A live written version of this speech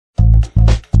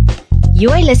You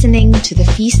are listening to the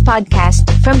Feast podcast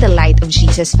from the Light of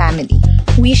Jesus family.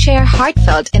 We share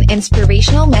heartfelt and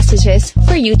inspirational messages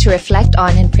for you to reflect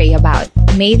on and pray about.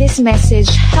 May this message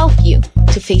help you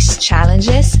to face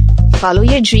challenges, follow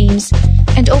your dreams,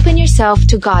 and open yourself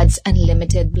to God's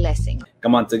unlimited blessing.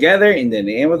 Come on together in the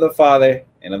name of the Father,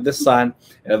 and of the Son,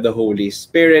 and of the Holy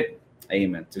Spirit.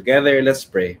 Amen. Together, let's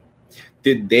pray.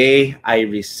 Today, I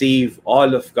receive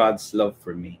all of God's love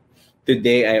for me.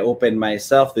 Today, I open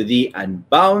myself to the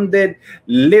unbounded,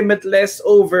 limitless,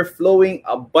 overflowing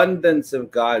abundance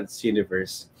of God's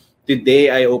universe.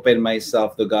 Today, I open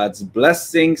myself to God's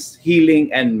blessings,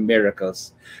 healing, and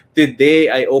miracles. Today,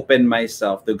 I open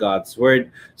myself to God's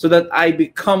word so that I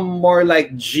become more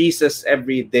like Jesus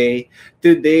every day.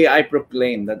 Today, I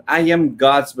proclaim that I am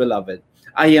God's beloved.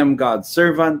 I am God's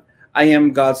servant. I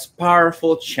am God's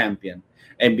powerful champion.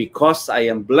 And because I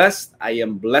am blessed, I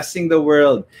am blessing the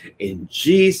world. In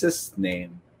Jesus'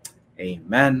 name,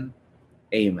 amen.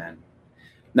 Amen.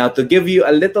 Now, to give you a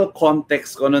little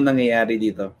context kung ano nangyayari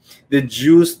dito, the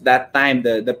Jews that time,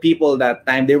 the people that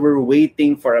time, they were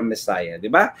waiting for a Messiah, di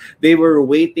ba? They were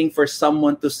waiting for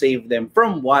someone to save them.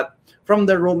 From what? From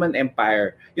the Roman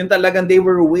Empire. Yung talagang they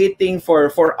were waiting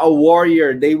for a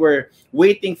warrior. They were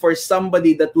waiting for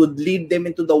somebody that would lead them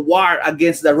into the war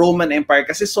against the Roman Empire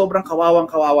kasi sobrang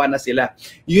kawawang-kawawa na sila.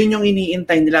 Yun yung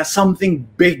iniintay nila, something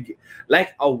big,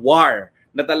 like a war,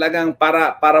 na talagang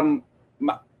para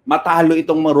matalo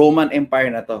itong Roman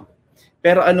Empire na to.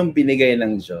 Pero anong binigay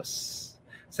ng Diyos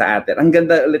sa atin? Ang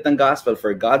ganda ulit ng gospel.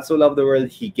 For God so loved the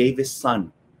world, He gave His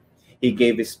Son. He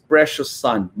gave His precious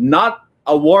Son. Not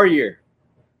a warrior,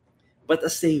 but a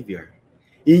Savior.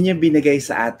 Yun yung binigay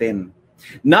sa atin.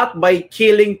 Not by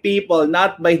killing people,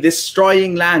 not by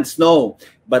destroying lands, no.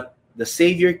 But the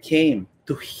Savior came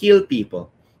to heal people,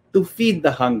 to feed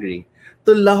the hungry,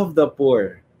 to love the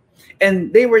poor.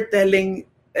 And they were telling,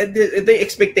 ito yung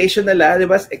expectation nila, di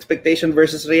ba? Expectation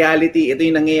versus reality. Ito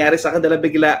yung nangyayari sa kanila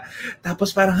bigla. Tapos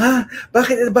parang,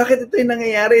 bakit ito yung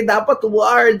nangyayari? Dapat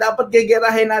war, dapat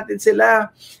gegerahin natin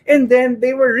sila. And then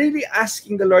they were really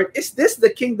asking the Lord, is this the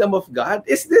kingdom of God?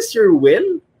 Is this your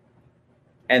will?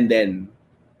 And then,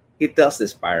 He tells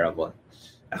this parable.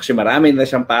 Actually, marami na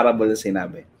siyang parable na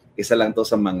sinabi. Isa lang to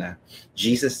sa mga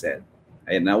Jesus said.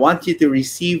 And I want you to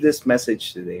receive this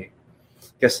message today.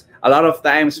 Because a lot of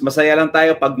times, masaya lang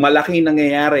tayo pag malaking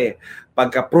nangyayari,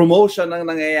 pagka promotion ang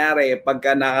nangyayari,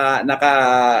 pagka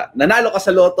nanalo ka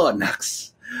sa loto,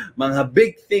 naks. Mga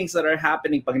big things that are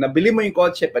happening, pag nabili mo yung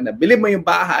kotse, pag nabili mo yung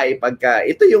bahay, pagka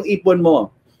ito yung ipon mo.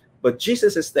 But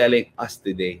Jesus is telling us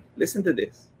today, listen to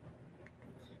this,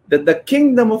 that the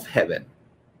kingdom of heaven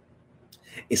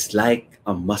is like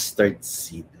a mustard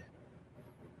seed,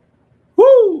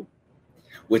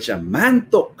 which a man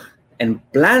took and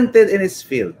planted in his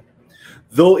field.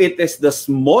 Though it is the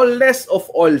smallest of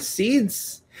all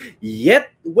seeds,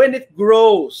 yet when it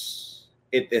grows,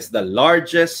 it is the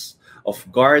largest of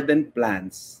garden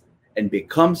plants and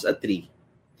becomes a tree,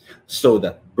 so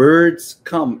that birds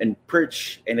come and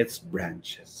perch in its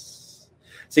branches.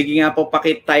 Sige nga po,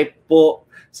 pakitype po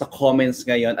sa comments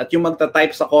ngayon. At yung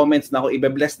magta-type sa comments na ako,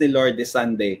 ibe-bless ni Lord this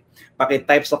Sunday,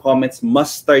 pakitype sa comments,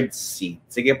 mustard seed.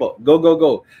 Sige po, go, go,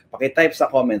 go. Pakitype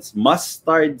sa comments,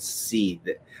 mustard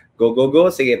seed. Go, go, go.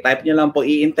 Sige, type nyo lang po.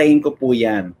 Iintayin ko po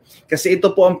yan. Kasi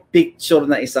ito po ang picture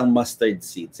na isang mustard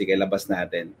seed. Sige, labas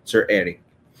natin. Sir Eric.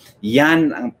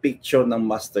 Yan ang picture ng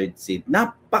mustard seed.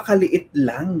 Napakaliit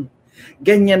lang.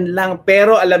 Ganyan lang.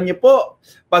 Pero alam niyo po,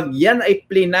 pag yan ay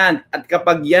plinant at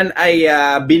kapag yan ay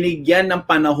binigyan ng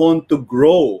panahon to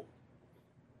grow.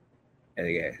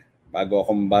 Okay. Bago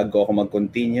ako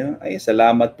mag-continue, ay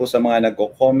salamat po sa mga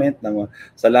nagko-comment.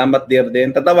 Salamat,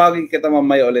 Dirden. Tatawagin kita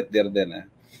mamaya ulit, Dirden.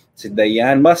 Si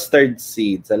Dayan, mustard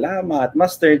seed. Salamat,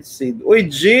 mustard seed. Uy,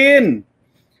 Jean!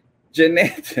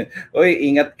 Jeanette.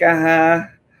 Uy, ingat ka ha.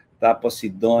 Tapos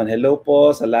si Don. Hello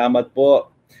po, salamat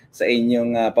po sa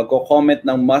inyong pagko-comment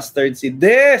ng mustard seed.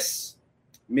 Des!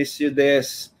 Miss you,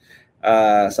 Des.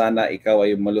 Sana ikaw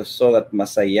ay malusog at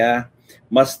masaya.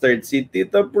 Mustard seed,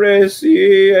 Tita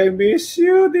Presi. I miss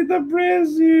you, Tita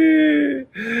Presi.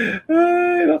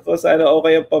 Ay, naku, sana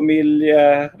okay ang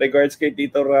pamilya. Regards kay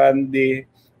Tito Randy.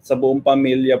 Sa buong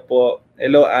pamilya po.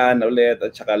 Hello, Ann ulit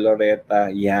at saka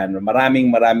Loretta. Yan,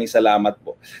 maraming salamat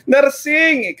po.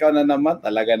 Nursing, ikaw na naman.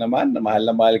 Talaga naman, mahal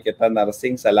na mahal kita,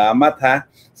 Nursing. Salamat, ha.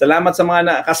 Salamat sa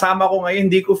mga kasama ko ngayon.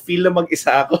 Hindi ko feel na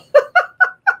mag-isa ako.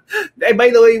 By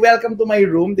the way, welcome to my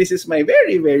room. This is my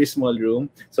very, very small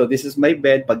room. So this is my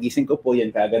bed. Pagising ko po,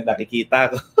 yan kagad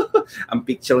nakikita ko. Ang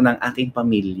picture ng aking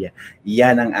pamilya.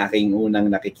 Yan ang aking unang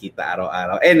nakikita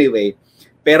araw-araw. Anyway,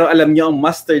 Pero alam nyo, ang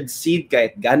mustard seed,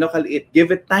 kahit gaano kaliit, give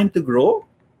it time to grow,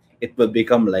 it will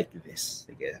become like this.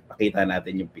 Sige, pakita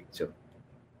natin yung picture.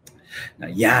 Na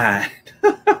yan.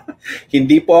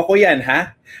 Hindi po ako yan,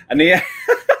 ha? Ano yan?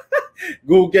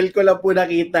 Google ko lang po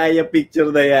nakita yung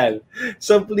picture na yan.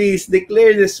 So please,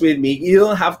 declare this with me. You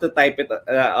don't have to type it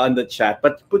on the chat,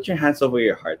 but put your hands over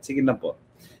your heart. Sige na po.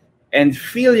 And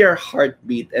feel your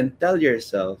heartbeat and tell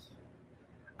yourself,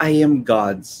 I am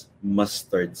God's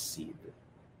mustard seed.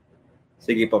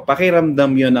 Sige po,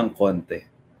 pakiramdam yun ng konti.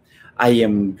 I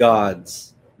am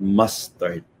God's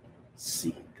mustard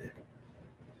seed.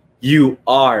 You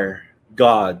are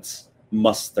God's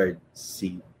mustard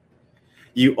seed.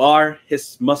 You are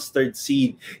his mustard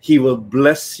seed. He will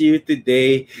bless you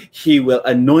today. He will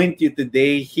anoint you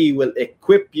today. He will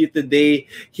equip you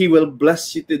today. He will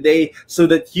bless you today so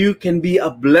that you can be a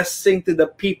blessing to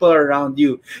the people around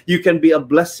you. You can be a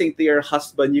blessing to your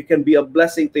husband. You can be a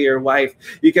blessing to your wife.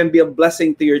 You can be a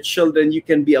blessing to your children. You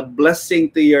can be a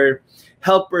blessing to your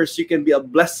helpers. You can be a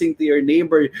blessing to your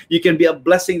neighbor. You can be a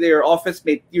blessing to your office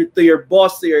mate, to your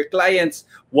boss, to your clients.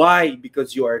 Why?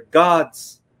 Because you are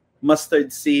God's mustard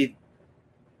seed.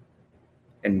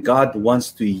 And God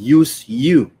wants to use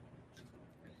you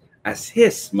as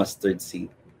his mustard seed.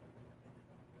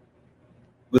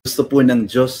 Gusto po ng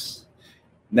Diyos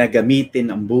na gamitin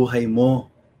ang buhay mo.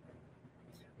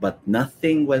 But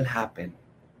nothing will happen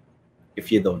if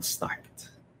you don't start.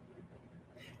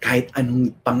 Kahit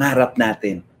anong pangarap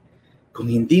natin, kung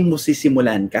hindi mo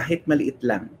sisimulan, kahit maliit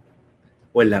lang,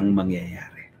 walang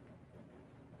mangyayari.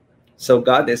 So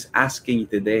God is asking you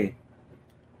today,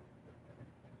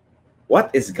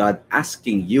 what is God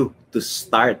asking you to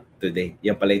start today?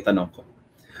 Yan pala yung tanong ko.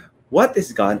 What is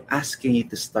God asking you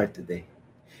to start today?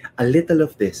 A little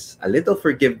of this, a little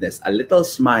forgiveness, a little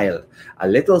smile, a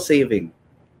little saving.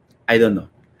 I don't know.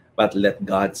 But let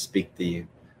God speak to you.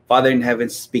 Father in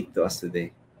heaven, speak to us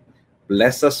today.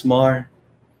 Bless us more.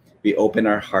 We open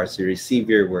our hearts to receive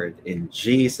your word in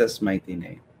Jesus' mighty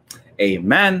name.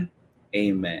 Amen.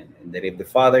 Amen. In the name of the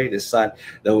Father, the Son,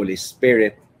 the Holy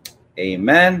Spirit.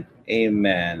 Amen.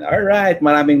 Amen. All right.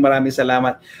 Maraming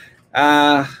salamat.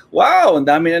 Wow, ang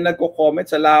dami na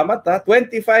nagko-comment. Salamat ha.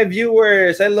 25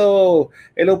 viewers. Hello.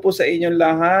 Hello po sa inyong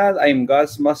lahat. I'm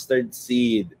God's mustard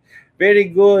seed.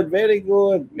 Very good, very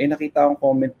good. May nakita akong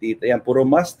comment dito. Yan, puro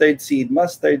mustard seed,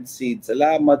 mustard seed.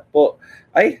 Salamat po.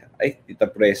 Ay, Tita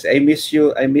Pres, I miss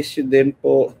you din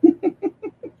po.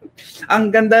 Ang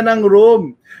ganda ng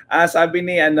room. Sabi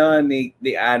ni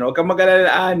huwag kang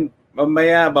mag-alalaan.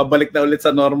 Mamaya, babalik na ulit sa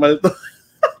normal to.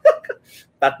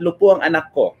 3 po ang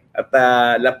anak ko. At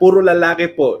puro lalaki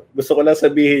po. Gusto ko lang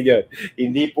sabihin yun.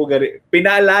 Hindi po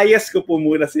pinalayas ko po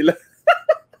muna sila.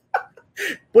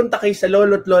 Punta kayo sa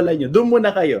lolo't lola nyo. Doon muna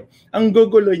kayo. Ang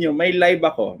gugulo nyo, may live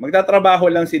ako. Magtatrabaho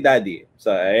lang si daddy. So,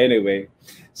 anyway.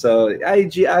 So, hi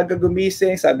G, aga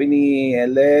gumising. Sabi ni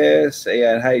LS.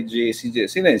 Ayan, hi G.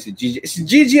 Sino yun? Si Gigi. Si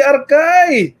Gigi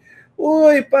Arcay!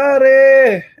 Uy,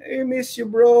 pare! I miss you,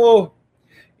 bro.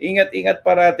 Ingat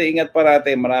parate.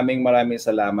 Maraming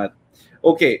salamat.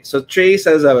 Okay, so Trace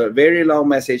has a very long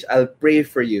message. I'll pray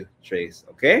for you, Trace.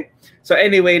 Okay? So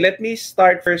anyway, let me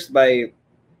start first by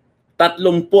 3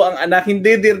 po ang anak.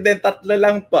 Hindi din 3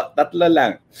 lang po. 3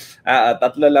 lang.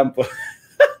 3 lang po.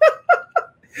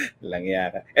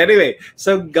 Langyara. Anyway,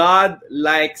 so God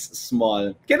likes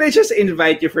small. Can I just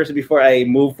invite you first before I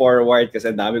move forward? Kasi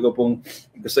dami ko pong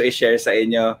gusto i-share sa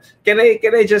inyo. Can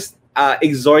I just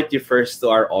exhort you first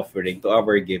to our offering, to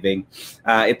our giving?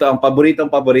 Ito ang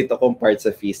paborito kong part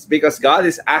sa feast. Because God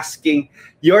is asking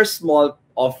your small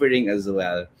offering as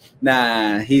well.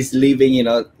 Na He's leaving,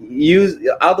 use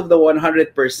out of the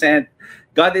 100%,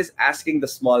 God is asking the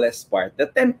smallest part, the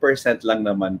 10% lang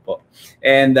naman po.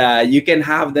 And you can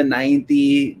have the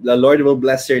 90, the Lord will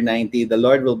bless your 90, the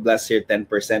Lord will bless your 10%.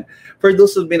 For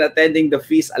those who've been attending the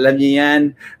feast, alam niyo yan,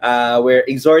 we're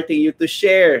exhorting you to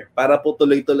share para po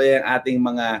tuloy-tuloy ang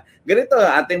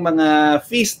ating mga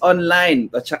feast online.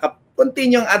 At saka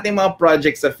continue ang ating mga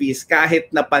projects sa feast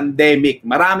kahit na pandemic.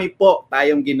 Marami po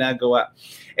tayong ginagawa.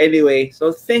 Anyway,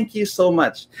 so thank you so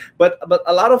much. But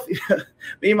a lot of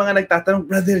may mga nagtatanong,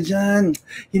 Brother John,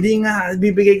 hindi nga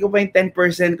bibigay ko pa yung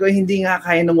 10% ko, hindi nga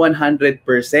kaya ng 100%.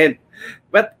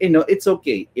 But it's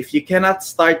okay. If you cannot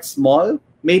start small,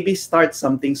 maybe start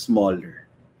something smaller.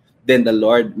 Then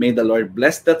may the Lord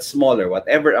bless that smaller,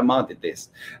 whatever amount it is.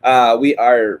 We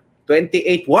are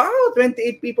 28. Wow,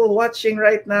 28 people watching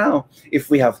right now.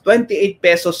 If we have 28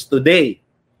 pesos today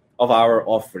of our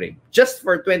offering, just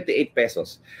for 28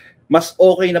 pesos, mas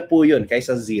okay na po yun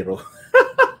kaysa 0.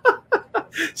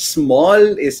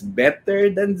 Small is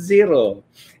better than zero.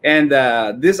 And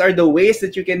these are the ways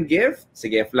that you can give.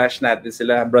 Sige, flash natin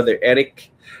sila, Brother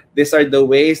Eric. These are the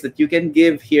ways that you can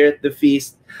give here at the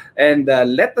feast. And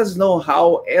let us know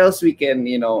how else we can,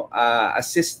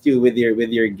 assist you with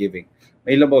your giving.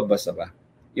 May lumabas ba?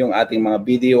 Yung ating mga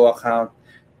video account.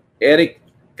 Eric,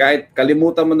 kahit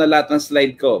kalimutan mo na lahat ng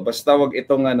slide ko, basta wag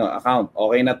itong account.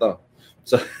 Okay na to.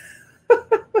 So,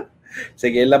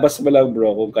 sige, labas mo lang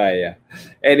bro kung kaya.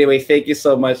 Anyway, thank you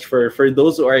so much for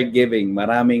those who are giving.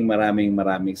 Maraming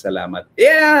salamat.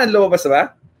 Yeah, lumabas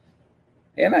ba?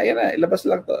 Yan na, ilabas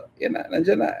lang to. Yan na,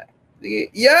 nandiyan na.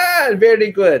 Sige. Yeah, very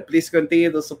good. Please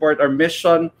continue to support our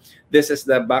mission. This is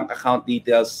the bank account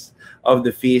details of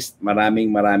the feast. Maraming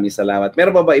salamat.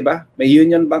 Meron ba iba? May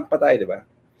Union Bank pa tayo, di ba?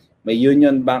 May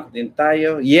Union Bank din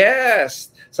tayo. Yes!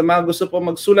 Sa mga gusto po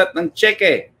magsulat ng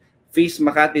cheque, Feast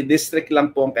Makati District lang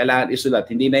po ang kailangan isulat.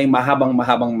 Hindi na yung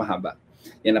mahaba.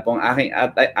 Yan na po ang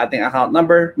ating account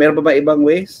number. Meron ba ibang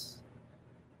ways?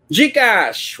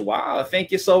 GCash! Wow!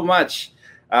 Thank you so much.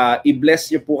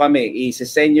 I-bless nyo po kami.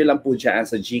 I-send nyo lang po dyan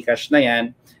sa GCash na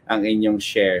yan ang inyong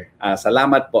share.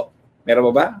 Salamat po.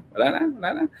 Meron ba? Wala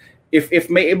na.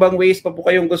 If may ibang ways pa po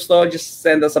kayong gusto, just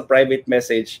send us a private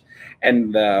message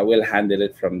and we'll handle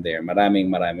it from there.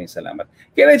 Maraming salamat.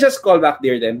 Can I just call back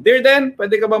Dear Den? Dear Den,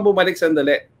 pwede ka bang bumalik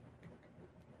sandali?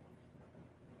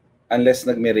 Unless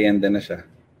nagmerienda na siya.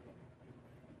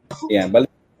 Yan,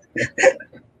 balik.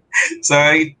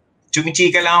 Sorry,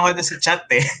 chumichika lang ako sa chat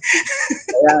eh.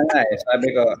 Kaya nga sabi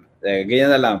ko,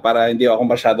 ganyan na lang para hindi ako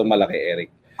masyadong malaki, Eric.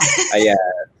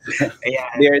 Ayan.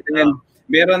 Dear Den,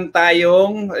 meron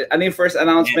tayong, ano yung first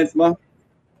announcement mo?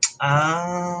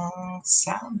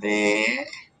 Sabi.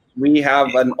 We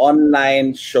have an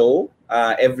online show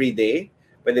every day.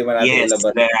 Pwede mo natin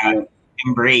ilabas. Yes,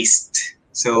 Embraced.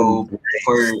 So,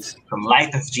 from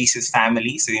Light of Jesus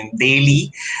Family, so yung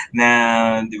daily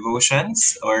na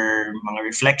devotions or mga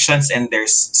reflections, and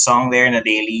there's song there na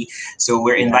daily. So,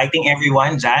 we're inviting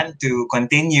everyone dyan to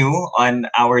continue on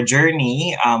our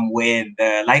journey with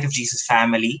the Light of Jesus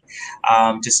Family.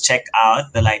 Just check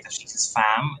out the Light of Jesus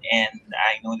Fam, and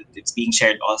I know that it's being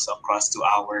shared also across to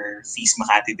our Feast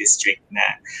Makati District na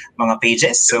mga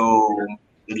pages. So,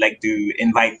 we'd like to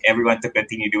invite everyone to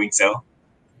continue doing so.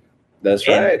 That's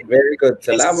right. Very good.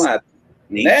 Salamat.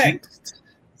 Next.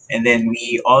 And then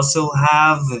we also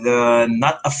have the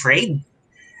Not Afraid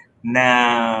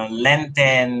na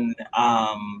Lenten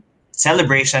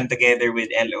celebration together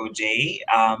with LOJ.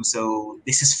 So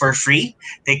this is for free.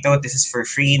 Take note, this is for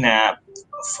free na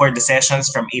for the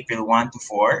sessions from April 1 to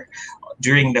 4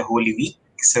 during the Holy Week.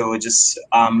 So just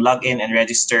log in and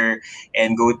register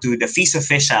and go to the Feast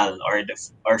Official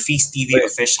or Feast TV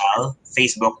Official,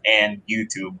 Facebook and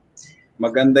YouTube.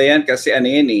 Maganda yan kasi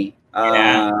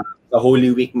sa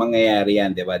Holy Week mangyayari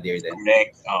yan, di ba, Dear Den?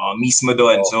 Correct. Mismo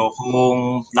doon. So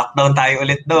kung lockdown tayo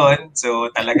ulit doon,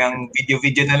 so talagang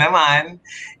video na naman,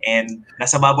 and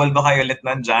nasa bubble ba kayo ulit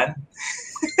nun dyan?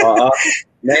 Oo.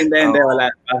 Hindi, wala.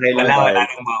 Okay lang wala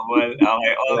ng bubble.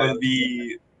 Okay, all will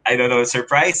be, I don't know,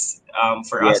 surprise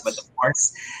for us, but of course,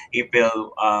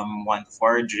 April 1 to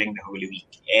 4 during the Holy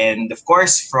Week. And of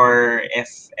course, for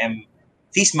FM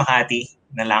Feast Makati,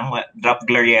 na lang, drop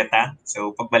Glorieta.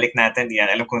 So, pagbalik natin, yan,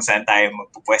 alam kung saan tayo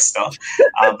magpupwesto.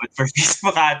 But for Feast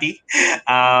Makati,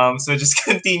 so just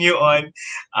continue on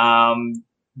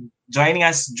joining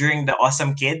us during the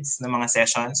Awesome Kids na mga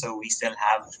sessions. So, we still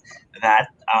have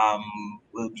that.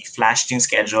 Will be flashed yung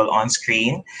schedule on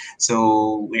screen.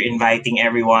 So, we're inviting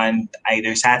everyone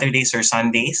either Saturdays or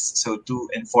Sundays, so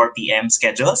 2 and 4 p.m.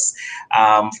 schedules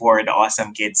for the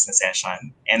Awesome Kids na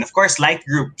session. And of course, light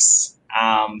groups.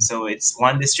 So it's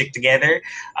one district together,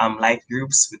 light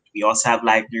groups. But we also have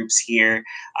light groups here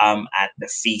at the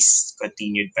feast.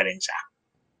 Continued pa rin siya.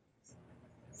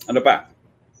 Ano pa?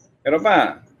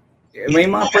 May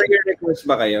mga prayer requests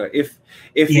ba kayo?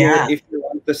 If you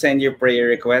want to send your prayer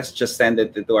request, just send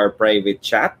it to our private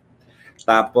chat.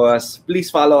 Tapos, please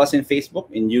follow us in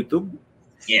Facebook, in YouTube.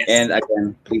 Yes. And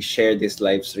again, please share this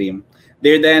live stream.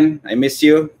 Dear Den, I miss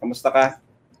you. Kamusta ka?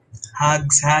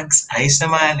 Hugs. Ayos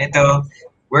naman. Ito,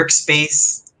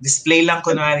 workspace. Display lang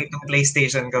kunwari itong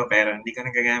PlayStation ko, pero hindi ko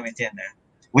nagagamit yan.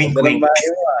 Wink.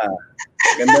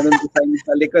 Ganda ng design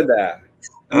sa likod.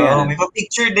 May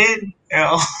pa-picture din.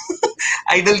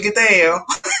 Idol kita eh.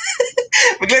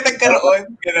 Bigla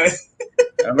nagkaroon.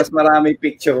 Mas marami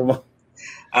picture mo.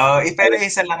 Pero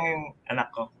isa lang yung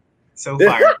anak ko. So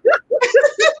far.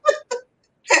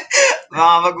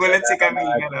 Magulat si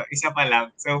Camille. Isa pa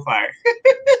lang. So far.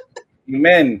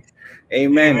 Amen.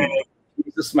 In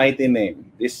Jesus' mighty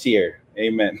name. This year.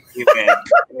 Amen.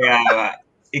 Yeah.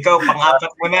 Ikaw,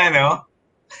 pang-apat mo na, no?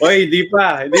 Oy, hindi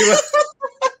pa. Hindi pa.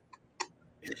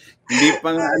 Hindi pa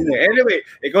nga ano. Anyway,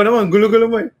 ikaw naman, gulo-gulo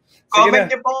mo eh. Sige Comment na.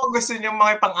 niyo po kung gusto niyo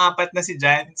mga pang-apat na si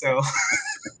Jan. So,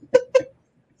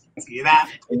 sige na.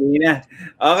 Hindi na.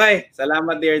 Okay,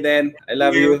 salamat dear Den. I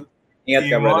love you. Ingat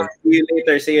See ka, you brother.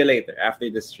 more. See you later after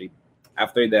the stream.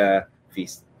 After the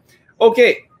feast.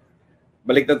 Okay.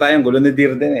 Balik na tayo. Ang gulo ni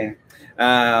Dear Den eh.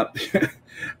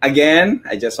 Again,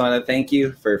 I just want to thank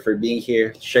you for being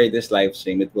here. Share this live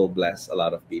stream. It will bless a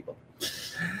lot of people.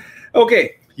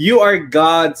 Okay. You are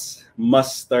God's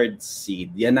mustard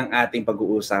seed. Yan ang ating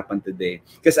pag-uusapan today.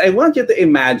 Because I want you to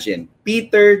imagine,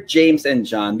 Peter, James, and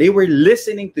John, they were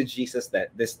listening to Jesus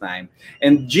this time.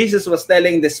 And Jesus was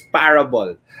telling this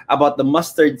parable about the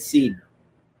mustard seed.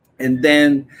 And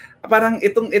then, parang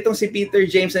itong si Peter,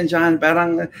 James, and John,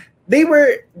 parang they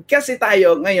were, kasi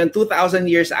tayo ngayon, 2,000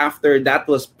 years after that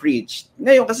was preached,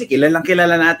 ngayon kasi kilala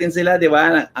natin sila, di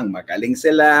ba? Ang magaling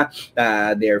sila,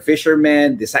 they're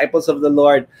fishermen, disciples of the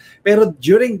Lord. Pero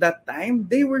during that time,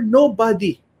 they were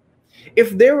nobody.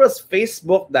 If there was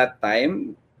Facebook that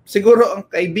time, siguro ang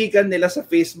kaibigan nila sa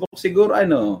Facebook, siguro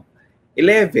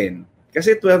 11.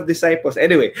 Kasi 12 disciples.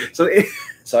 Anyway, so,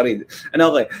 sorry.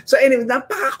 Okay. So anyway,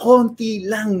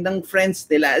 napaka-konti lang ng friends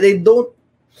nila.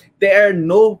 They are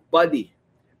nobody,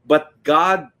 but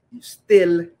God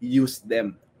still used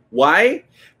them. Why?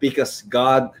 Because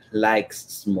God likes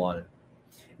small.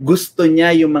 Gusto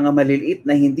niya yung mga maliliit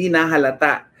na hindi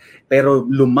nahalata, pero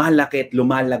lumalaki at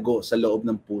lumalago sa loob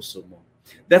ng puso mo.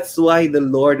 That's why the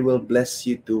Lord will bless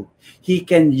you too. He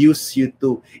can use you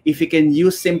too. If He can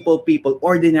use simple people,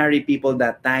 ordinary people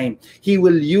that time, He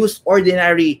will use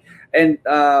ordinary and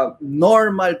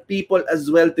normal people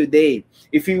as well today.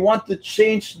 If you want to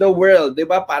change the world, di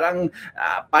ba? Parang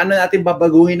paano natin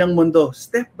babaguhin ang mundo?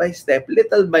 Step by step,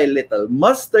 little by little,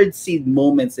 mustard seed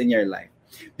moments in your life.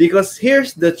 Because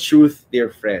here's the truth,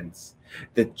 dear friends,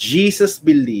 that Jesus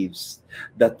believes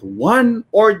that one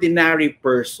ordinary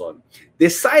person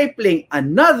discipling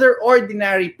another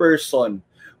ordinary person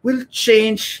will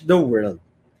change the world.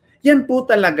 Yan po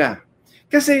talaga.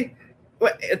 Kasi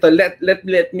ito,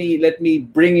 let me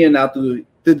bring you now to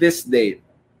this day.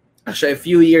 Actually, a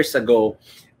few years ago,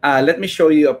 let me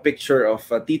show you a picture of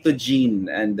Tito Jean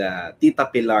and Tita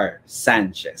Pilar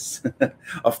Sanchez.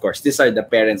 Of course, these are the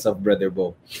parents of Brother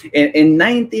Bo. In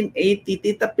 1980,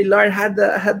 Tita Pilar had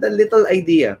a little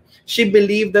idea. She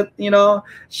believed that,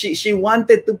 she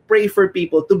wanted to pray for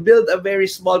people, to build a very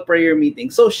small prayer meeting.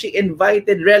 So she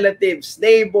invited relatives,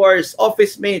 neighbors,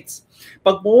 office mates.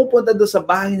 Pag pumupunta doon sa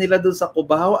bahay nila doon sa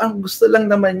Cubao, ang gusto lang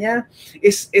naman niya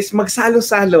is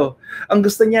magsalo-salo. Ang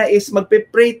gusto niya is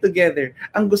magpe-pray together.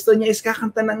 Ang gusto niya is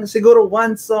kakanta ng siguro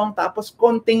one song, tapos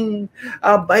konting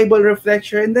Bible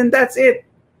reflection, and then that's it.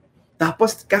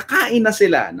 Tapos kakain na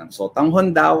sila ng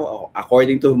sotanghon daw,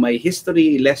 according to my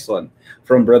history lesson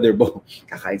from Brother Bo.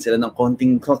 Kakain sila ng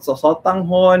konting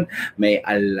sotanghon, may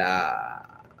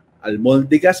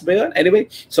almoldigas ba yun? Anyway,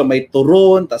 so may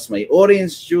turon, tas may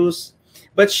orange juice.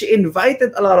 But she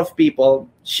invited a lot of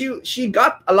people. She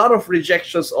got a lot of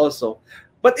rejections also.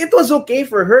 But it was okay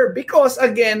for her because,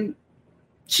 again,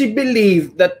 she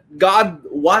believed that God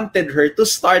wanted her to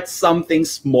start something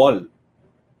small.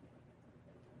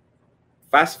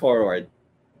 Fast forward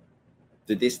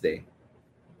to this day.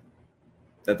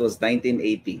 That was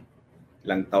 1980.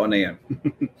 Ilang taon na yan.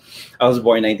 I was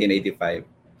born 1985.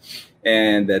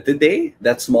 And today,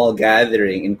 that small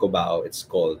gathering in Cubao, it's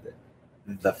called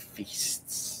the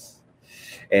Feasts.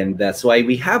 And that's why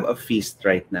we have a feast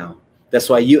right now. That's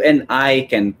why you and I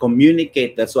can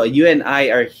communicate. That's why you and I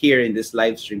are here in this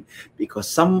live stream. Because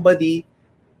somebody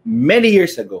many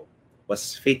years ago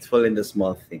was faithful in the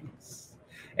small things.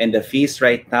 And the feast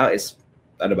right now is,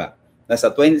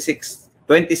 nasa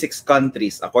 26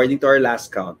 countries, according to our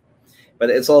last count. But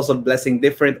it's also blessing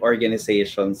different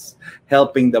organizations,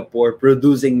 helping the poor,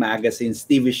 producing magazines,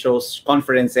 TV shows,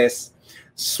 conferences.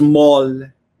 Small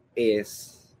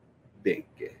is big.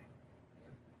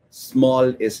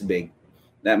 Small is big.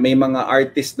 Na may mga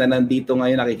artist na nandito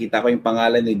ngayon, nakikita ko yung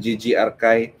pangalan ni Gigi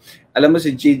Arcay. Alam mo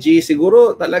si Gigi,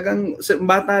 siguro talagang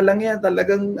bata lang yan,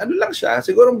 talagang lang siya,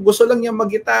 siguro gusto lang niya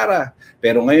mag-gitara.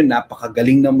 Pero ngayon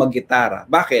napakagaling ng mag-gitara.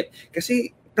 Bakit?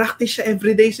 Kasi practice siya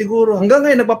everyday siguro. Hanggang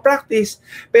ngayon nagpa-practice.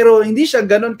 Pero hindi siya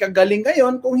ganun kagaling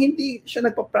ngayon kung hindi siya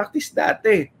nagpa-practice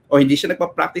dati. O hindi siya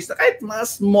nagpa-practice na kahit mga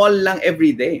small lang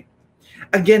everyday.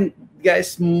 Again,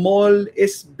 guys, small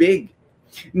is big.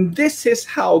 This is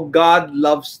how God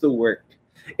loves to work.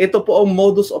 Ito po ang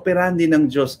modus operandi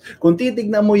ng Diyos. Kung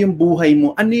titignan mo yung buhay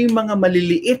mo, ano yung mga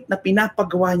maliliit na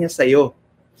pinapagawa niya sa'yo?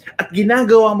 At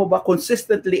ginagawa mo ba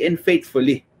consistently and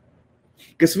faithfully?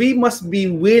 Because we must be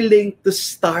willing to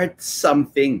start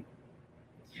something.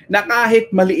 Na kahit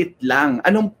maliit lang,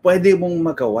 anong pwede mong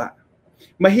magawa?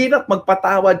 Mahirap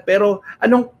magpatawad, pero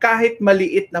anong kahit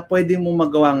maliit na pwede mong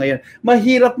magawa ngayon?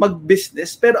 Mahirap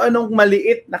mag-business, pero anong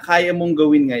maliit na kaya mong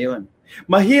gawin ngayon?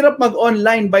 Mahirap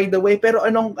mag-online, by the way, pero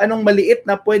anong maliit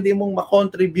na pwede mong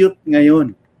makontribute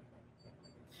ngayon?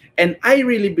 And I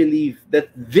really believe that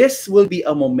this will be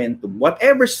a momentum.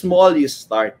 Whatever small you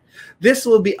start, this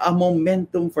will be a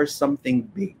momentum for something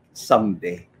big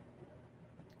someday.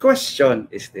 Question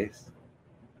is this: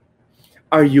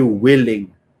 are you willing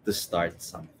to start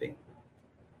something?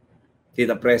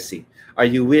 Tita Presi, are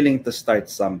you willing to start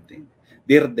something?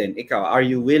 Dirden, ikaw, are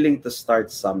you willing to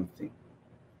start something?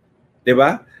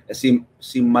 Diba?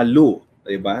 Si Malu,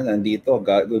 diba? Nandito,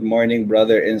 good morning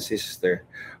brother and sister.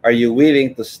 Are you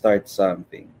willing to start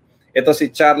something? Ito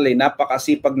si Charlie,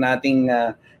 napakasipag nating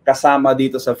kasama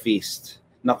dito sa feast.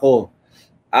 Nako,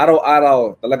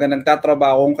 araw-araw, talaga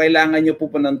nagtatrabaho. Kung kailangan nyo po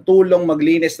ng tulong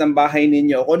maglinis ng bahay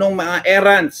ninyo, kung nung mga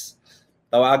errands,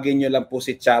 tawagin nyo lang po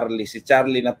si Charlie. Si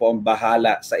Charlie na po ang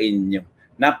bahala sa inyo.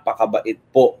 Napakabait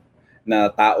po na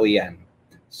tao yan.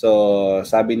 So,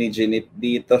 sabi ni Jeanette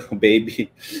dito,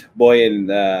 baby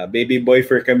boy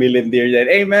for Camille and Dear yan.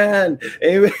 Amen!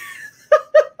 Amen!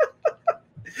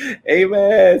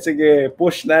 Amen! Sige,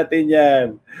 push natin yan.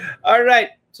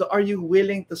 Alright, so are you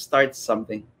willing to start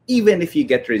something? Even if you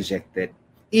get rejected,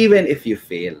 even if you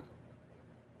fail.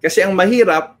 Kasi ang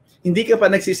mahirap, hindi ka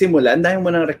pa nagsisimula, ang dami mo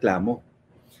ng reklamo.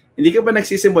 Hindi ka pa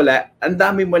nagsisimula, ang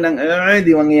dami mo ng,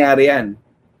 hindi mangyayari yan.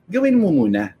 Gawin mo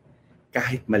muna,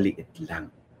 kahit maliit lang.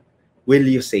 Will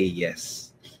you say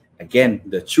yes? Again,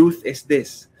 the truth is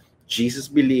this: Jesus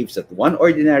believes that one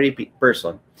ordinary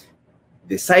person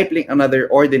discipling another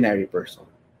ordinary person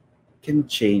can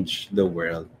change the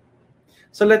world.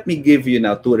 So let me give you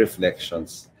now two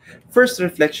reflections. First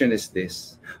reflection is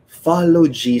this: follow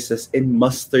Jesus in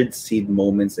mustard seed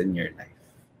moments in your life.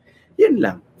 Yan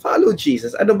lang. Follow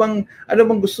Jesus. Ano bang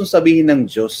gustong sabihin ng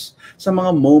Diyos sa mga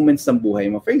moments ng buhay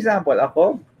mo? For example,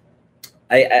 ako,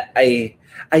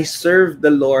 I served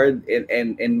the Lord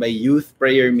in my youth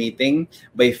prayer meeting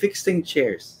by fixing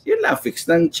chairs. Yun lang, fix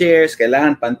ng chairs,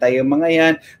 kailangan pantay yung mga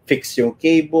yan, fix yung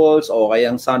cables o kaya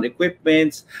yung sound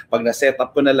equipments. Pag na-set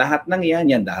up ko na lahat ng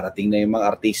yan, darating na yung mga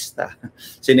artista.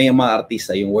 Sino yung mga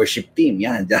artista? Yung worship team,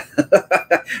 yan.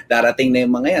 Darating na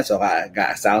yung mga yan. So,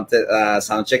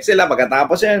 sound check sila.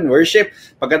 Pagkatapos yan, worship.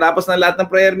 Pagkatapos ng lahat ng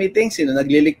prayer meeting, sino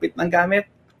nagliligpit ng gamit?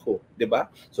 Ko, 'di ba?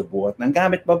 So buhat ng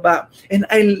gamit baba. And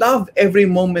I love every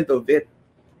moment of it.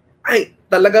 Ay,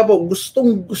 talaga po,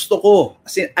 gusto ko.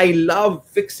 As in, I love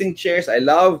fixing chairs. I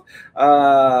love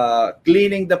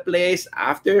cleaning the place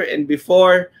after and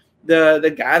before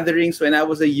the gatherings when I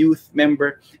was a youth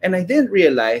member. And I didn't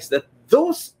realize that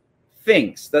those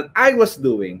things that I was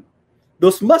doing,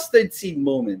 those mustard seed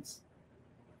moments,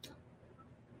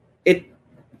 it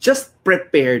just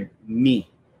prepared me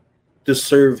to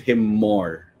serve Him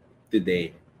more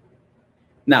today.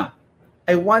 Now,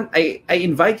 I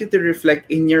invite you to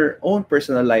reflect in your own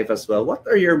personal life as well. What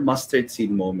are your mustard seed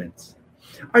moments?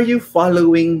 Are you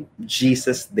following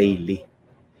Jesus daily?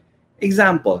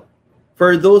 Example,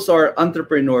 for those who are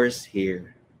entrepreneurs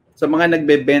here, sa mga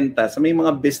nagbebenta, sa may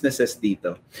mga businesses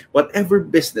dito, whatever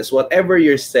business, whatever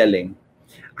you're selling,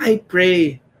 I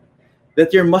pray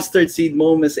that your mustard seed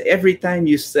moments, every time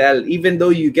you sell, even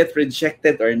though you get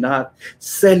rejected or not,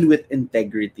 sell with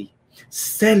integrity.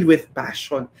 Sell with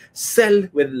passion. Sell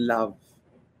with love.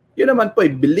 Yun naman po,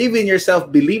 believe in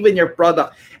yourself, believe in your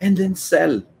product, and then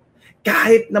sell.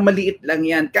 Kahit na maliit lang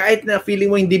yan, kahit na feeling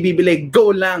mo hindi bibili,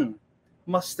 go lang.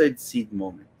 Mustard seed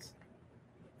moments.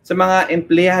 Sa mga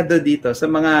empleyado dito, sa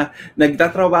mga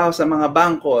nagtatrabaho sa mga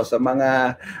bangko, sa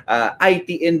mga IT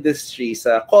industry,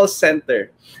 sa call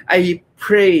center, I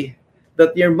pray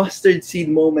that your mustard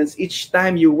seed moments each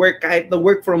time you work, kahit na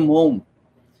work from home,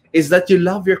 is that you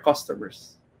love your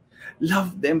customers.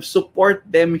 Love them, support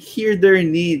them, hear their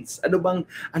needs. Ano bang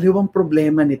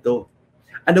problema nito?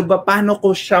 Ano ba, paano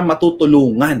ko siya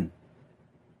matutulungan?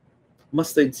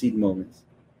 Mustard seed moments.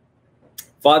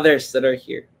 Fathers that are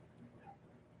here,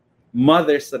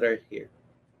 mothers that are here,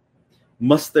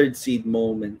 mustard seed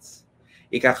moments.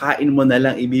 Ikakain mo na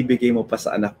lang, ibibigay mo pa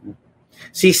sa anak mo.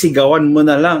 Sisigawan mo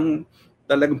na lang,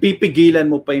 talagang pipigilan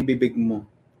mo pa yung bibig mo.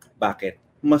 Bakit?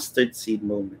 Mustard seed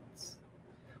moments.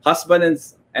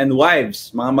 Husbands and wives,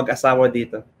 mga mag-asawa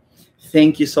dito,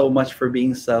 thank you so much for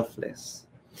being selfless.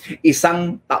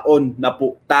 1 taon na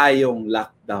po tayong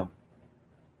lockdown.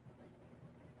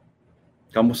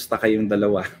 Kamusta kayong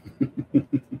dalawa?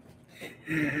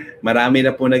 Marami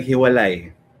na po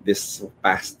naghiwalay this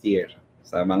past year.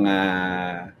 sa mga,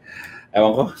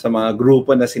 ewan ko, sa mga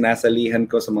grupo na sinasalihan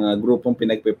ko, sa mga grupong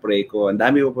pinagpe-pray ko. Ang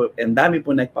dami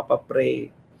po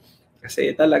nagpapapray.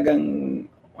 Kasi talagang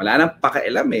wala nang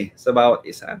pakialam sa bawat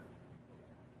isa.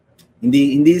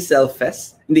 Hindi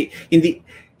selfless, hindi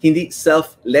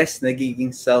selfless,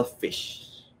 nagiging selfish.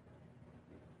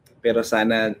 Pero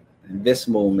sana in these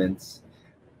moments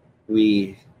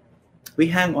we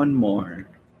hang on more,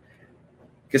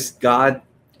 because God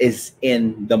is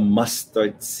in the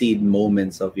mustard seed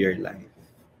moments of your life.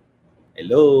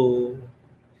 Hello.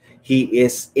 He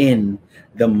is in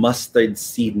the mustard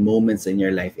seed moments in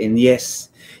your life. And yes,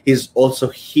 He's also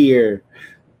here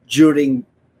during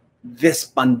this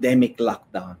pandemic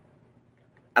lockdown.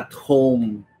 At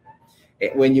home,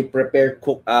 when you prepare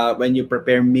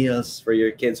meals for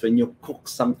your kids, when you cook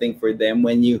something for them,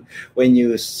 when you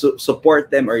support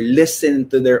them or listen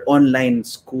to their online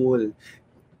school,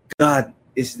 God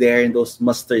is there in those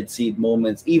mustard seed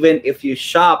moments. Even if you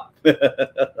shop,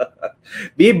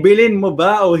 bibilin mo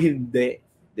ba o hindi?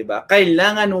 'Di ba?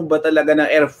 Kailangan mo ba talaga ng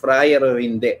air fryer o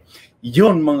hindi?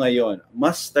 Yun mga yon,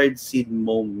 mustard seed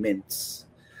moments.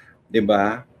 'Di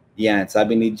ba? Yan,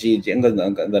 sabi ni Gigi, ang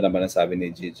ganda naman ang sabi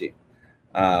ni Gigi.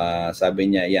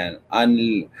 Sabi niya, yan,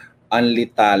 only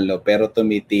talo pero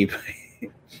tumitibay.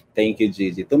 Thank you,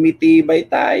 Gigi. Tumitibay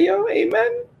tayo.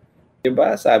 Amen.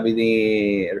 Diba? Sabi ni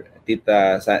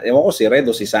Tita, ewan ko si Red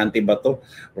o si Santi ba to?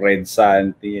 Red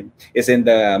Santi. Is in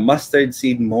the mustard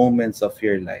seed moments of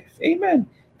your life. Amen.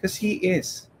 Because He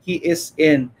is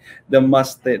in the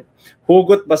mustard.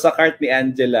 Hugot ba sa cart ni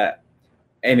Angela?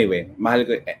 Anyway, mahal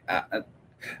ko.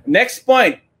 Next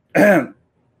point.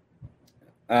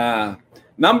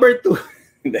 Number 2.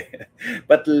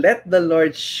 But let the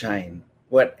Lord shine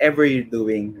whatever you're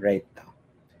doing right now.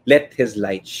 Let His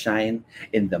light shine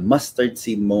in the mustard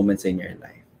seed moments in your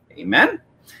life. Amen?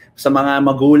 Sa mga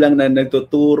magulang na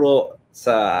nagtuturo,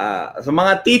 sa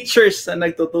mga teachers na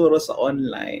nagtuturo sa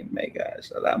online, my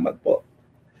gosh, salamat po.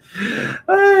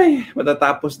 Ay,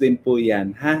 matatapos din po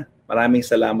yan, ha? Maraming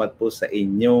salamat po sa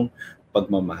inyong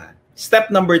pagmamahal.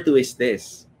 Step number 2 is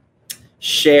this.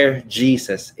 Share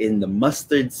Jesus in the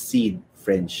mustard seed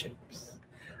friendships.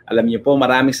 Alam niyo po,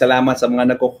 maraming salamat sa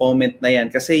mga nagko-comment na yan.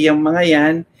 Kasi yung mga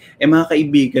yan, mga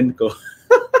kaibigan ko.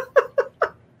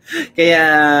 Kaya,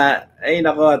 ay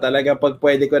nako, talaga pag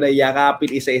pwede ko na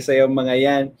yakapin isa-isa yung mga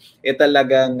yan,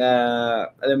 talagang,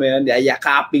 alam mo yan,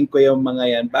 yakapin ko yung mga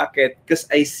yan. Bakit? Because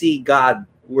I see God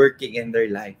working in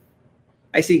their life.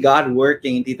 I see God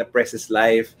working in Tita Press's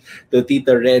life, to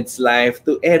Tita Red's life,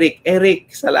 to Eric.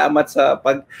 Eric, salamat sa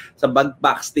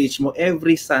backstage mo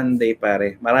every Sunday,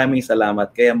 pare. Maraming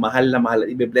salamat. Kaya mahal na mahal.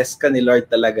 I-bless ka ni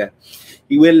Lord talaga.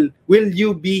 Will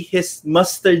you be His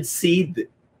mustard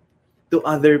seed to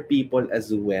other people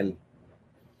as well?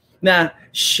 Na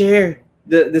share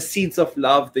the seeds of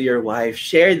love to your wife.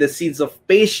 Share the seeds of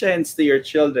patience to your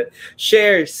children.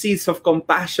 Share seeds of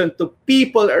compassion to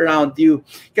people around you.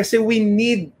 Kasi we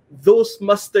need those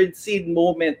mustard seed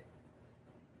moment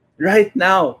right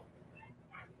now.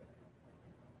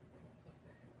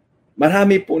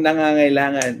 Marami pong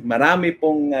nangangailangan. Marami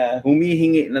pong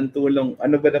humihingi ng tulong.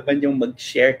 Ano ba naman yung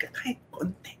mag-share ka? Kahit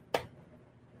konti.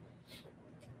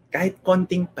 Kahit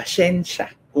konting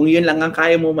pasyensya. Kung yun lang ang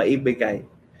kaya mo maibigay.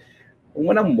 Kung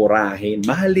mo nang murahin,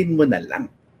 mahalin mo na lang.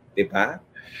 Diba?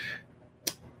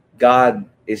 God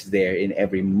is there in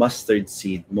every mustard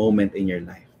seed moment in your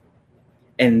life.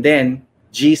 And then,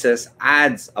 Jesus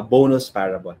adds a bonus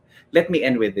parable. Let me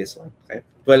end with this one. Okay?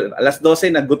 Well,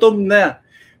 12:00 na, gutom na.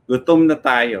 Gutom na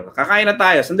tayo. Kakain na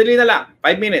tayo. Sandali na lang.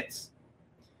 5 minutes.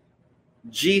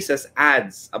 Jesus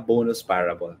adds a bonus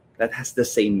parable that has the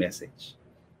same message.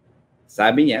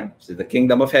 Sabi niya, so the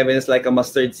kingdom of heaven is like a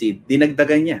mustard seed.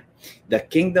 Dinagdagan niya. The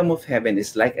kingdom of heaven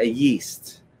is like a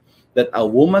yeast that a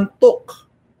woman took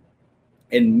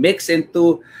and mixed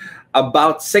into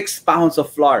about 6 pounds of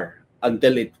flour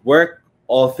until it worked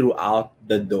all throughout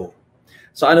the dough.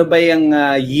 So ano ba yung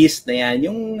yeast na yan?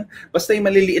 Yung basta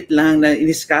yung maliliit lang na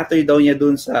in-scatter daw niya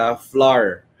dun sa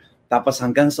flour. Tapos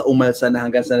hanggang sa umalsa na,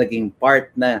 hanggang sa naging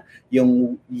part na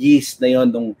yung yeast na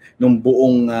yon nung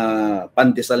buong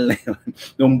pandesal na yon,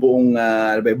 nung buong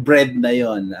bread na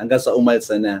yon, hanggang sa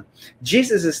umalsa na.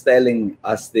 Jesus is telling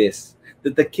us this,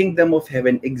 that the kingdom of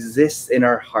heaven exists in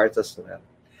our hearts as well.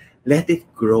 Let it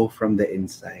grow from the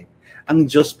inside. Ang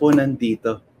Diyos po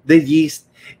nandito. The yeast,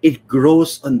 it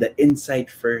grows on the inside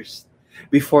first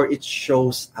before it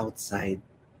shows outside.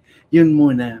 Yun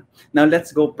muna. Now,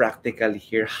 let's go practical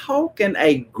here. How can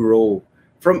I grow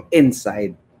from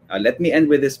inside? Let me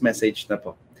end with this message na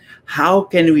po. How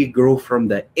can we grow from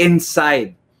the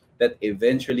inside that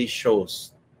eventually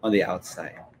shows on the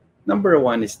outside? Number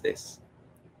one is this.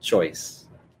 Choice.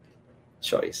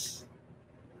 Choice.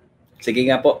 Sige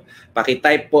nga po,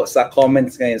 paki-type po sa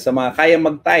comments ngayon. Sa mga kaya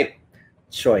mag-type,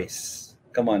 choice.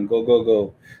 Come on, go, go,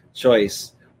 go.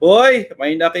 Choice. Hoy,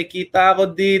 may nakikita ako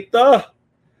dito.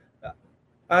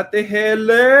 Ate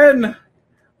Helen.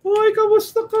 Hoy,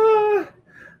 kamusta ka?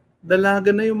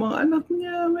 Dalaga na yung mga anak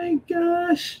niya. My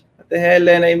gosh. Ate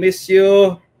Helen, I miss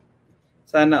you.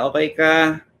 Sana okay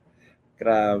ka.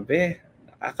 Grabe.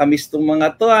 Nakakamiss tong mga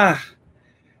to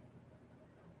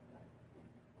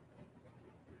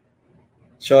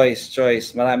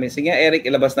Choice. Marami. Sige, Eric,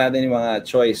 ilabas natin yung mga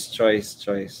choice.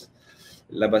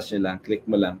 Ilabas nyo lang. Click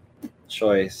mo lang.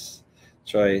 Choice.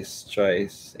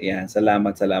 Ayan.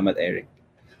 Salamat, Eric.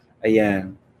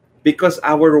 Ayan. Because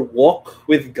our walk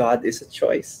with God is a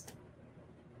choice.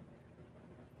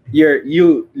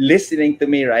 You listening to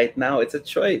me right now, it's a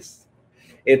choice.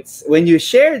 It's when you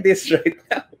share this right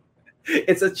now,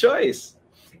 it's a choice.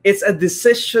 It's a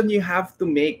decision you have to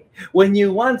make. When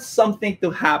you want something to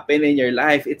happen in your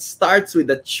life, it starts with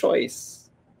a choice.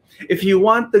 If you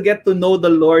want to get to know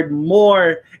the Lord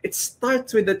more, it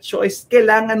starts with a choice.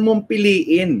 Kailangan mong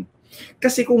piliin.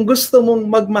 Kasi kung gusto mong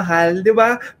magmahal, di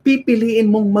ba? Pipiliin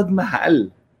mong magmahal.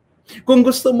 Kung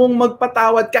gusto mong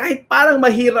magpatawad, kahit parang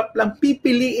mahirap lang,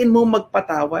 pipiliin mong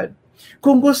magpatawad.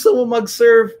 Kung gusto mo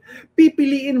mag-serve,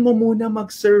 pipiliin mo muna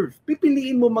mag-serve.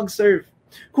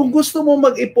 Kung gusto mo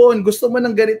mag-ipon, gusto mo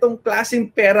ng ganitong klaseng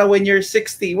pera when you're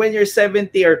 60, when you're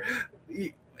 70, or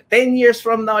 10 years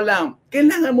from now lang,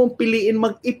 kailangan mong piliin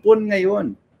mag-ipon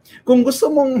ngayon. Kung gusto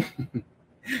mong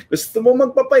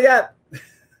magpapayat,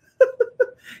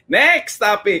 next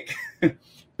topic,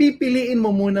 pipiliin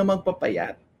mo muna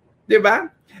magpapayat.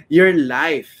 Diba? Your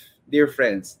life, dear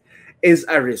friends, is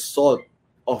a result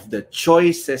of the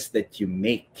choices that you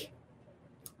make.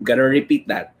 I'm gonna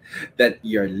repeat that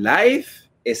your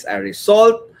life is a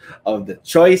result of the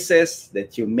choices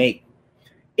that you make.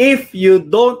 If you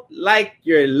don't like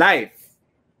your life,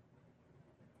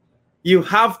 you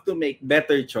have to make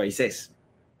better choices.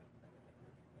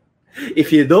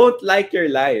 If you don't like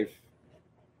your life,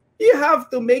 you have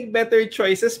to make better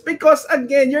choices because,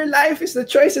 again, your life is the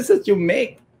choices that you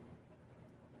make.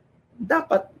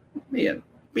 Dapat, ayan,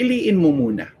 piliin mo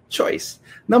muna. Choice.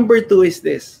 Number 2 is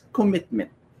this,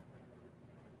 commitment.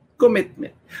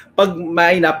 Pag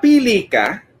may napili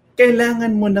ka, kailangan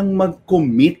mo nang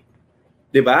mag-commit.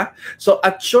 Diba? So,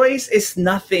 a choice is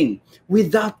nothing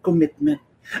without commitment.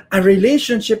 A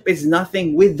relationship is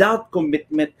nothing without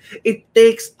commitment. It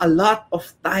takes a lot of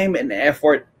time and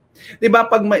effort. 'Di ba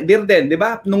pag Dirden, 'di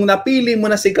ba? Nung napili mo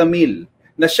na si Camille,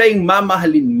 na siya yung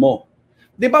mamahalin mo.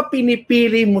 'Di ba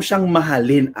pinipili mo siyang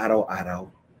mahalin araw-araw?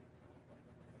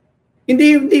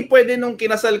 Hindi pwede nung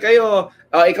kinasal kayo,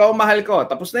 ikaw ang mahal ko,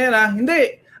 tapos na yan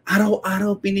Hindi.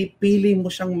 Araw-araw pinipili mo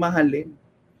siyang mahalin.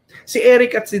 Si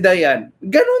Eric at si Dayan,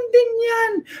 ganun din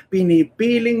yan.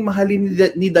 Pinipiling mahalin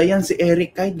ni Dayan si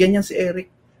Eric, kahit ganyan si Eric.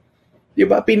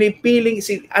 Diba? Pinipiling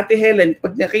si Ate Helen,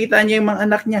 pag nakita niya yung mga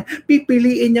anak niya,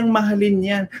 pipiliin niyang mahalin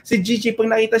yan. Si Gigi, pag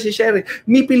nakita si Sherry,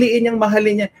 pipiliin niyang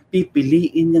mahalin yan.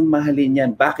 Pipiliin niyang mahalin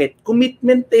yan. Bakit?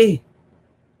 Commitment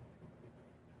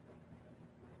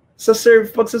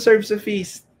Pag-serve sa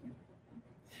feast.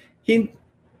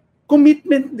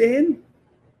 Commitment din.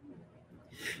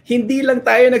 Hindi lang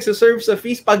tayo nagsaserve sa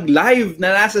feast pag live na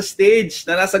nasa stage,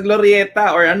 na nasa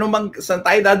glorieta, or anumang saan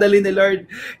tayo dadali ni Lord,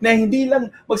 na hindi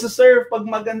lang magsaserve pag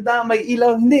maganda, may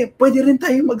ilaw. Hindi, pwede rin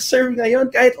tayo mag-serve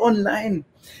ngayon kahit online.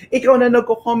 Ikaw na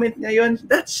nagko-comment ngayon,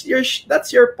 that's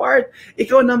your part.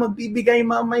 Ikaw na magbibigay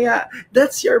mamaya,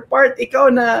 that's your part.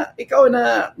 Ikaw na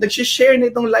nag-share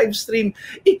nitong live stream.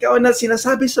 Ikaw na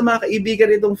sinasabi sa mga kaibigan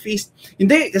nitong feast.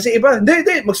 Hindi, kasi iba,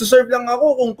 hindi, magsaserve lang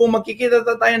ako kung magkikita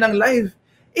tayo ng live.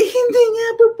 Hindi nga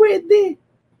ba pwede?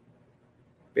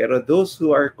 Pero those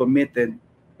who are committed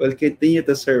will continue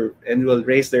to serve and will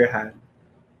raise their hand.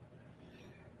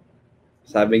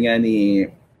 Sabi nga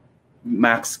ni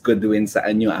Max Goodwin sa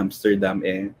New Amsterdam,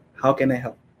 how can I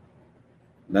help?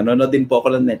 Nanonood din po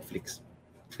ako ng Netflix.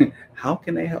 How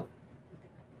can I help?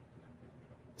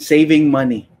 Saving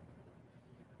money.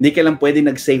 Hindi ka lang pwede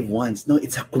nag-save once. No,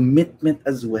 it's a commitment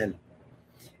as well.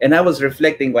 And I was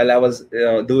reflecting while I was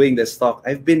doing this talk.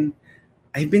 I've been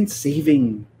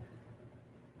saving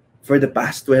for the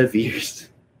past 12 years.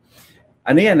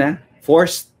 Ano yan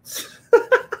Forced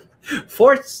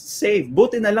save.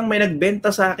 Buti na lang may nagbenta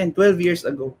sa akin 12 years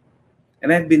ago. And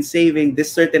I've been saving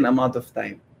this certain amount of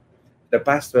time. The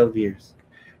past 12 years.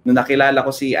 Nung nakilala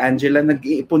ko si Angela,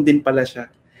 nag-iipon din pala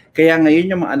siya. Kaya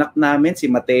ngayon yung mga anak namin,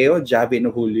 si Mateo, Javi, and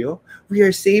Julio, we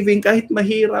are saving kahit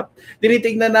mahirap.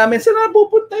 Tinitignan namin, saan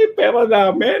napupunta yung pera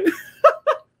namin?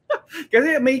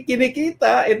 Kasi may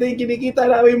kinikita, ito yung kinikita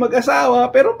namin mag-asawa,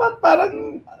 pero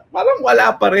parang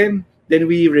wala pa rin.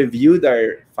 Then we reviewed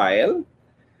our file.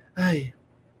 Ay,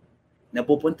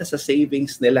 napupunta sa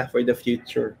savings nila for the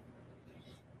future.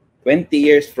 20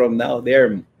 years from now,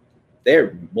 they're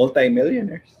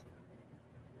multi-millionaires.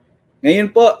 Ngayon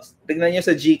po, tingnan nyo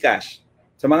sa GCash.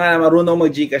 Sa mga marunong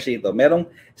mag-GCash ito, merong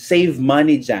save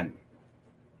money dyan.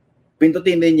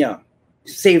 Pindutin din nyo,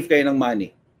 save kayo ng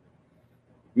money.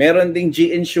 Meron ding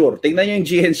G-Insure. Tingnan nyo yung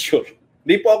G-Insure.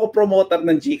 Hindi po ako promoter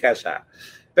ng GCash ha.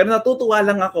 Pero natutuwa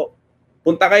lang ako.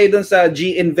 Punta kayo dun sa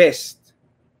G-Invest.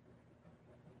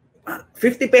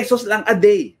 50 pesos lang a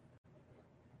day.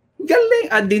 Galing.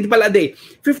 Hindi pala a day.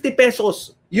 50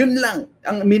 pesos. Yun lang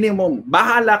ang minimum.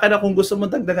 Bahala ka na kung gusto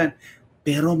mo dagdagan.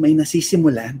 Pero may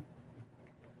nasisimulan.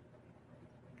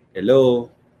 Hello?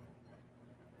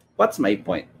 What's my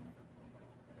point?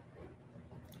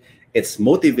 It's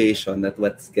motivation that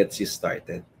what gets you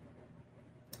started.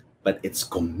 But it's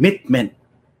commitment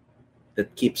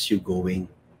that keeps you going.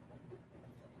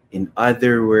 In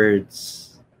other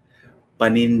words,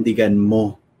 panindigan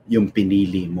mo yung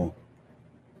pinili mo.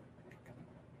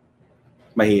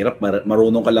 Mahirap,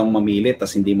 marunong ka lang mamili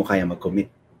tas hindi mo kaya mag-commit.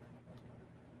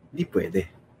 Hindi pwede.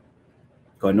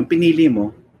 Kung anong pinili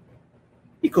mo,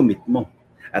 i-commit mo.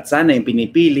 At sana yung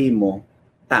pinipili mo,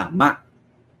 tama.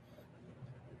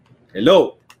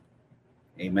 Hello?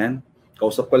 Amen?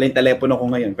 Kausap ko lang yung telepono ko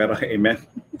ngayon, pero amen?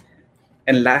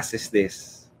 And last is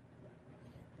this.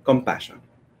 Compassion.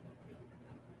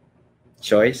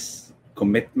 Choice,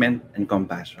 commitment, and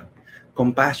compassion.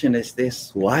 Compassion is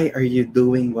this. Why are you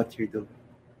doing what you're doing?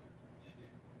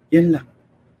 Yun lang.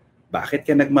 Bakit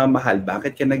ka nagmamahal?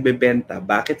 Bakit ka nagbebenta?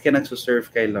 Bakit ka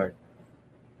nagsuserve kay Lord?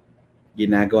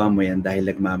 Ginagawa mo yan dahil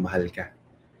nagmamahal ka.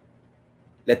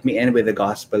 Let me end with the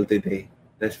gospel today.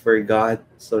 That for God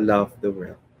so loved the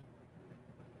world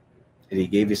that He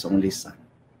gave His only Son.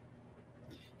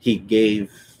 He gave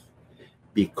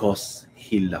because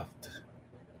He loved.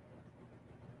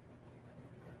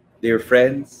 Dear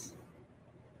friends,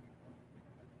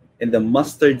 in the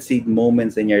mustard seed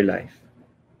moments in your life,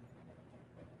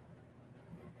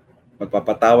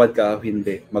 magpapatawad ka o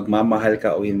hindi, magmamahal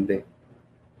ka o hindi,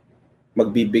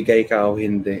 magbibigay ka o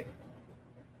hindi,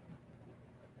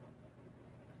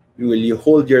 will you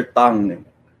hold your tongue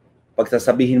pag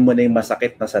sasabihin mo na yung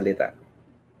masakit na salita?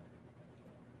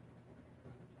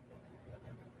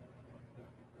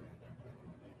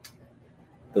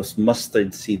 Those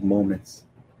mustard seed moments,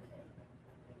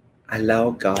 allow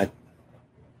God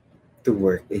to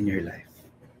work in your life.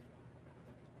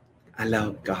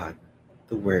 Allow God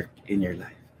to work in your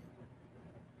life.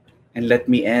 And let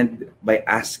me end by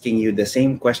asking you the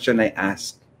same question I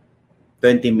asked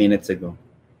 20 minutes ago.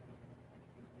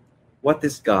 What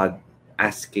is God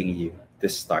asking you to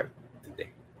start today?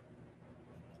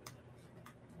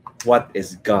 What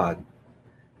is God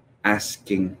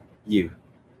asking you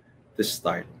to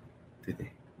start today?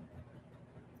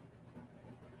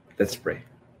 Let's pray.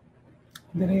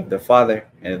 In the name of the Father,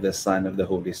 and of the Son, and of the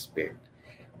Holy Spirit.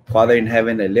 Father in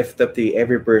heaven, I lift up to you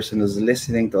every person who's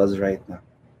listening to us right now.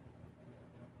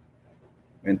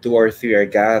 When 2 or 3 are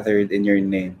gathered in your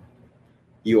name,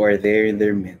 you are there in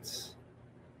their midst.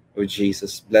 Oh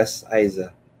Jesus, bless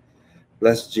Isa,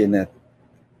 bless Jeanette,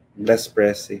 bless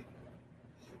Pressy,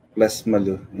 bless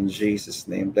Malu, in Jesus'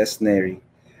 name. Bless Neri,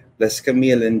 bless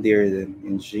Camille and Dearden,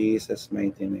 in Jesus'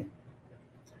 mighty name.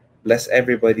 Bless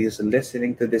everybody who's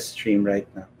listening to this stream right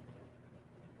now.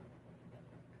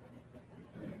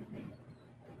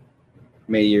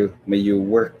 May you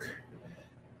work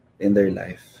in their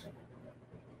life.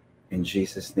 In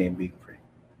Jesus' name we pray.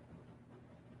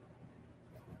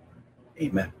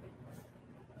 Amen.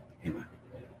 Amen.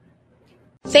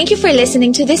 Thank you for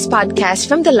listening to this podcast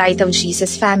from the Light of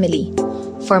Jesus family.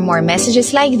 For more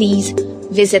messages like these,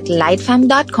 visit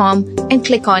lightfam.com and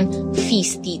click on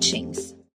Feast Teaching.